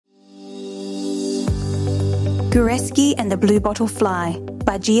Gureski and the Bluebottle Fly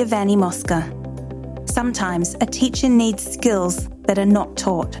by Giovanni Mosca. Sometimes a teacher needs skills that are not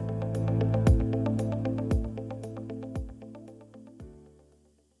taught.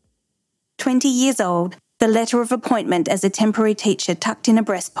 "20 years old, the letter of appointment as a temporary teacher tucked in a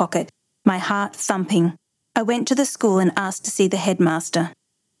breast pocket, my heart thumping. I went to the school and asked to see the headmaster.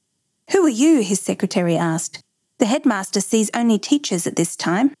 "Who are you?" his secretary asked. "The headmaster sees only teachers at this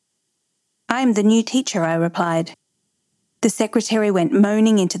time." "I am the new teacher," I replied. The secretary went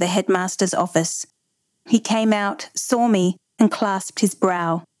moaning into the headmaster's office. He came out, saw me, and clasped his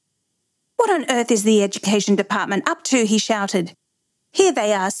brow. "What on earth is the education department up to?" he shouted. "Here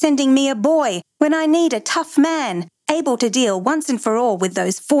they are sending me a boy when I need a tough man, able to deal once and for all with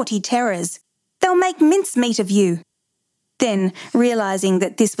those 40 terrors. They'll make mincemeat of you." Then, realising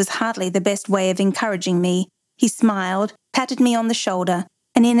that this was hardly the best way of encouraging me, he smiled, patted me on the shoulder,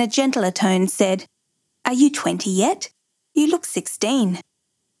 and in a gentler tone said, "Are you 20 yet? You look 16.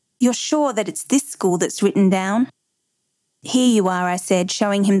 You're sure that it's this school that's written down?" "Here you are," I said,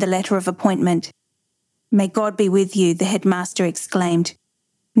 showing him the letter of appointment. "May God be with you," the headmaster exclaimed.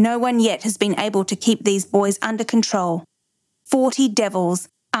 "No one yet has been able to keep these boys under control. 40 devils,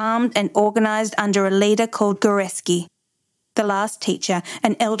 armed and organised under a leader called Gureski. The last teacher,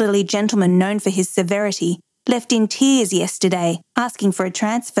 an elderly gentleman known for his severity, left in tears yesterday, asking for a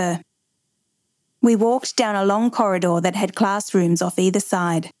transfer." We walked down a long corridor that had classrooms off either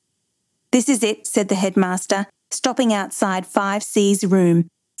side. "This is it," said the headmaster, stopping outside 5C's room,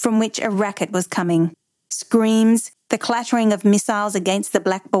 from which a racket was coming. Screams, the clattering of missiles against the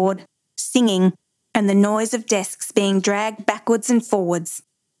blackboard, singing, and the noise of desks being dragged backwards and forwards.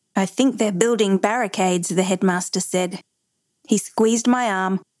 "I think they're building barricades," the headmaster said. He squeezed my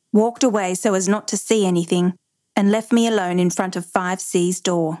arm, walked away so as not to see anything, and left me alone in front of 5C's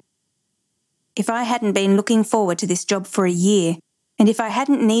door. If I hadn't been looking forward to this job for a year, and if I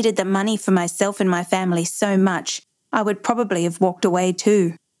hadn't needed the money for myself and my family so much, I would probably have walked away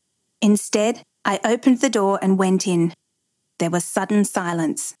too. Instead, I opened the door and went in. There was sudden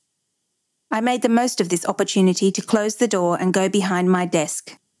silence. I made the most of this opportunity to close the door and go behind my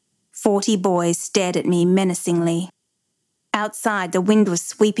desk. 40 boys stared at me menacingly. Outside, the wind was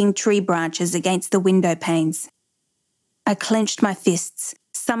sweeping tree branches against the window panes. I clenched my fists,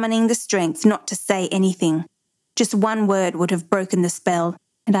 summoning the strength not to say anything. Just one word would have broken the spell,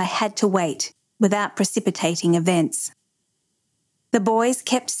 and I had to wait, without precipitating events. The boys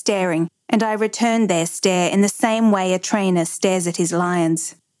kept staring, and I returned their stare in the same way a trainer stares at his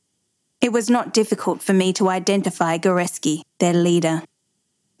lions. It was not difficult for me to identify Gureski, their leader.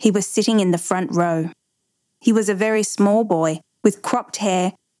 He was sitting in the front row. He was a very small boy, with cropped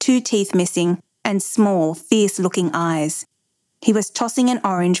hair, 2 teeth missing, and small, fierce-looking eyes. He was tossing an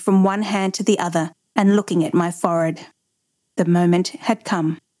orange from one hand to the other and looking at my forehead. The moment had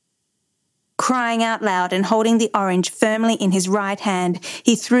come. Crying out loud and holding the orange firmly in his right hand,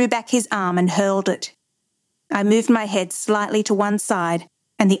 he threw back his arm and hurled it. I moved my head slightly to one side,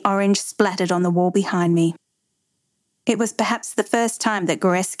 and the orange splattered on the wall behind me. It was perhaps the first time that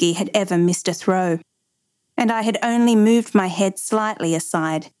Gureski had ever missed a throw, and I had only moved my head slightly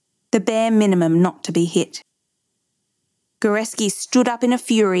aside, the bare minimum not to be hit. Gureski stood up in a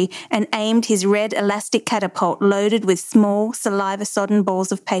fury and aimed his red elastic catapult loaded with small, saliva-sodden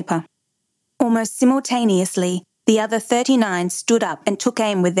balls of paper. Almost simultaneously, the other 39 stood up and took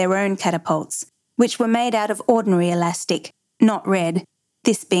aim with their own catapults, which were made out of ordinary elastic, not red,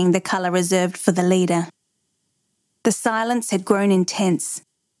 this being the colour reserved for the leader. The silence had grown intense.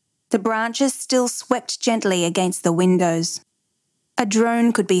 The branches still swept gently against the windows. A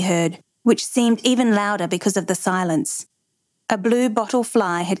drone could be heard, which seemed even louder because of the silence. A blue bottle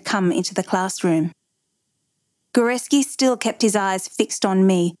fly had come into the classroom. Gureski still kept his eyes fixed on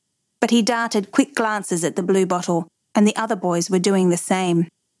me, but he darted quick glances at the blue bottle, and the other boys were doing the same.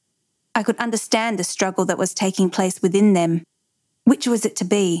 I could understand the struggle that was taking place within them. Which was it to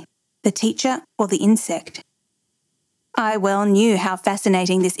be, the teacher or the insect? I well knew how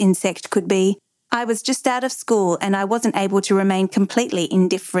fascinating this insect could be. I was just out of school and I wasn't able to remain completely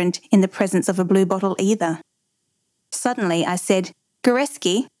indifferent in the presence of a blue bottle either. Suddenly I said,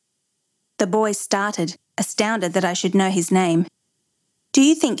 "Gureski?" The boy started, astounded that I should know his name. "Do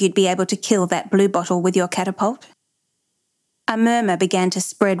you think you'd be able to kill that blue bottle with your catapult?" A murmur began to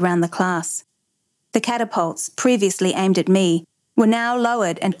spread round the class. The catapults, previously aimed at me, were now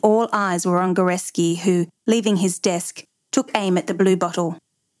lowered and all eyes were on Gureski who, leaving his desk, took aim at the blue bottle.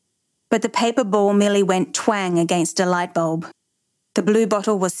 But the paper ball merely went twang against a light bulb. The blue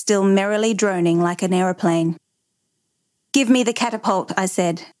bottle was still merrily droning like an aeroplane. "Give me the catapult," I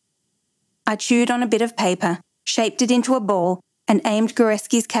said. I chewed on a bit of paper, shaped it into a ball, and aimed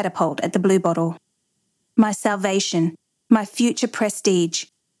Goreski's catapult at the bluebottle. My salvation, my future prestige,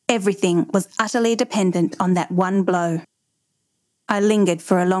 everything was utterly dependent on that one blow. I lingered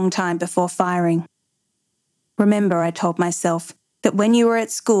for a long time before firing. Remember, I told myself, that when you were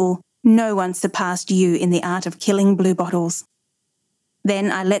at school, no one surpassed you in the art of killing bluebottles.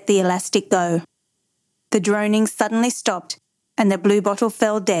 Then I let the elastic go. The droning suddenly stopped, and the bluebottle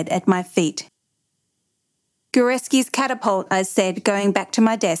fell dead at my feet. Goreski's catapult, I said, going back to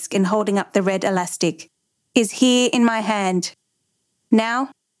my desk and holding up the red elastic, is here in my hand. Now,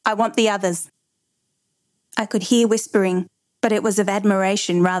 I want the others. I could hear whispering, but it was of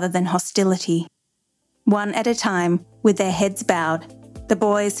admiration rather than hostility. One at a time, with their heads bowed, the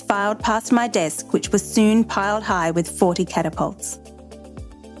boys filed past my desk, which was soon piled high with 40 catapults.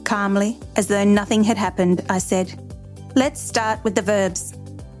 Calmly, as though nothing had happened, I said, "Let's start with the verbs.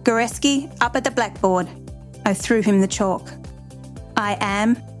 Goreski, up at the blackboard." I threw him the chalk. "I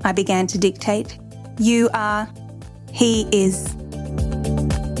am," I began to dictate. "You are," "He is."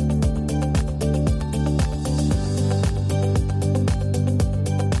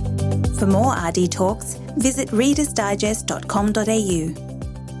 For more RD Talks, visit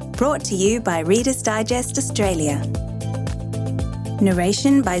readersdigest.com.au. Brought to you by Reader's Digest Australia.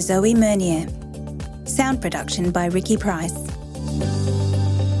 Narration by Zoe Mernier. Sound production by Ricky Price.